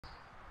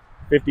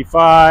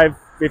55,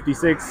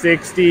 56,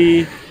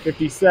 60,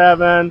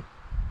 57.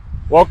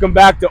 Welcome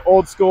back to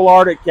Old School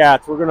Arctic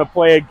Cats. We're going to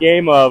play a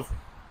game of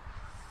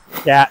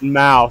cat and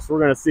mouse. We're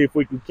going to see if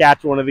we can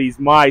catch one of these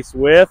mice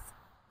with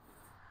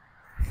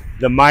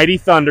the mighty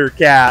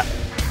Thundercat.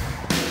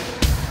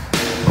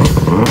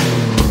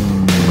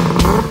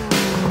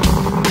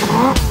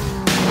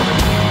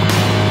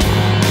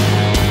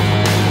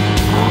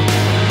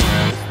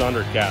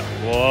 Thundercat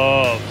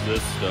loves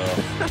this stuff.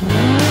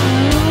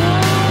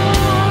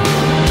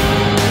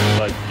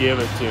 Like, give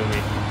it to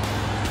me.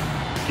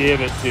 Give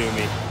it to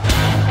me.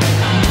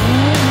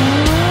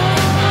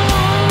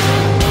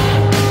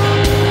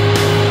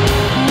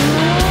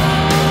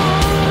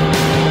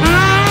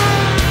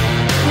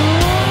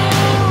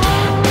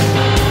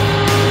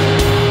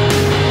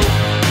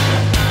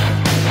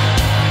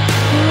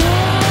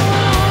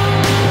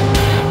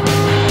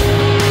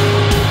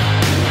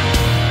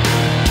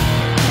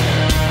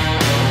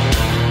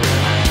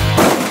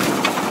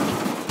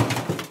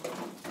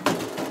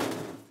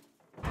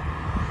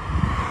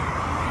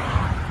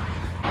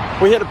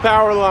 We hit a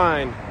power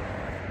line.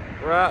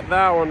 Right,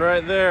 that one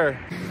right there.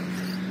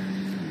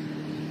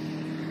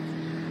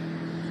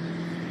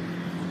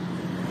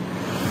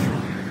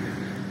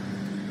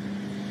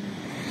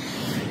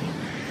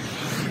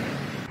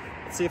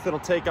 Let's see if it'll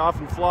take off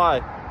and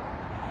fly.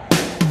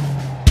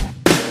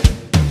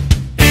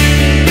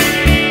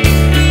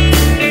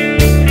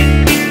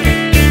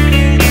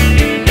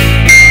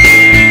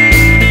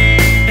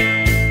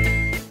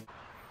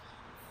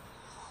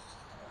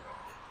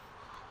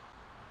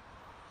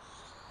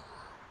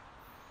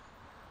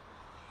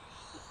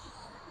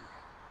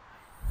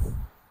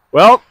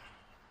 Well,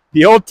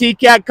 the old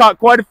T-Cat caught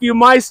quite a few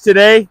mice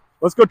today.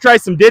 Let's go try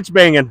some ditch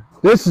banging.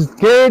 This is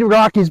Gade,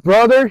 Rocky's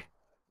brother.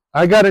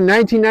 I got a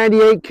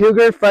 1998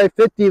 Cougar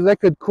 550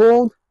 liquid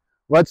cooled.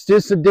 Let's do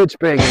some ditch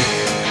banging.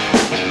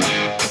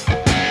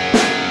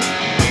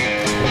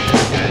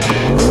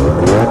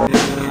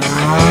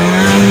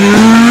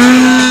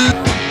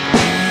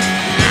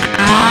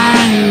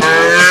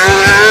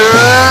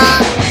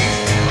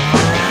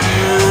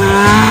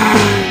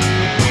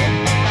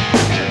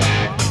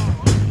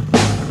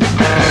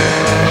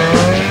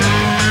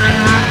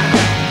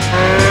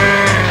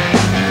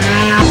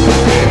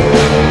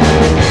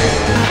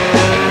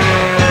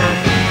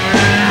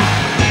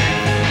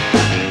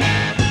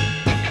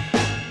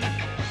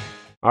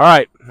 All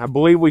right, I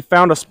believe we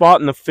found a spot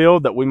in the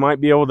field that we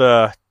might be able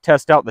to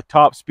test out the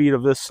top speed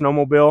of this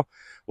snowmobile.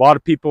 A lot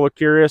of people are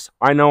curious.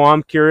 I know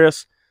I'm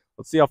curious.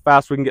 Let's see how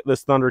fast we can get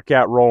this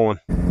Thundercat rolling.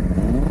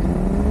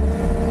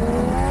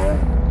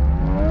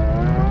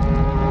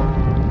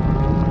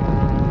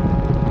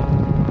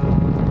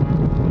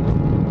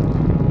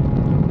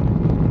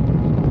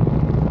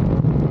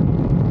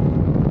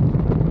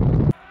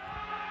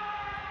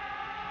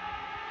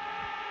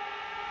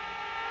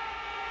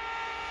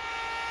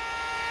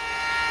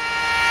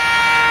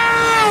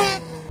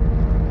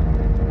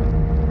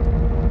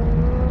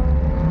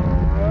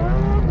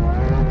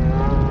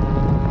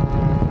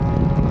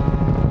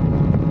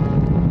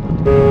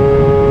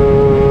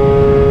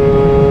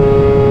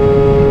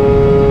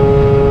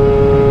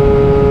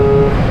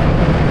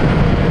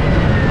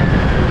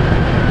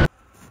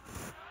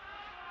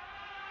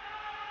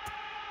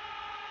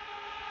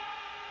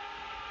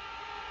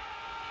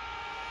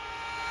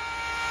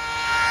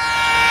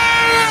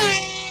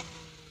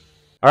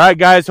 All right,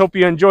 guys, hope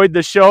you enjoyed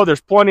the show. There's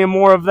plenty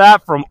more of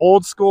that from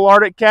Old School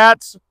Arctic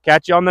Cats.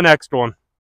 Catch you on the next one.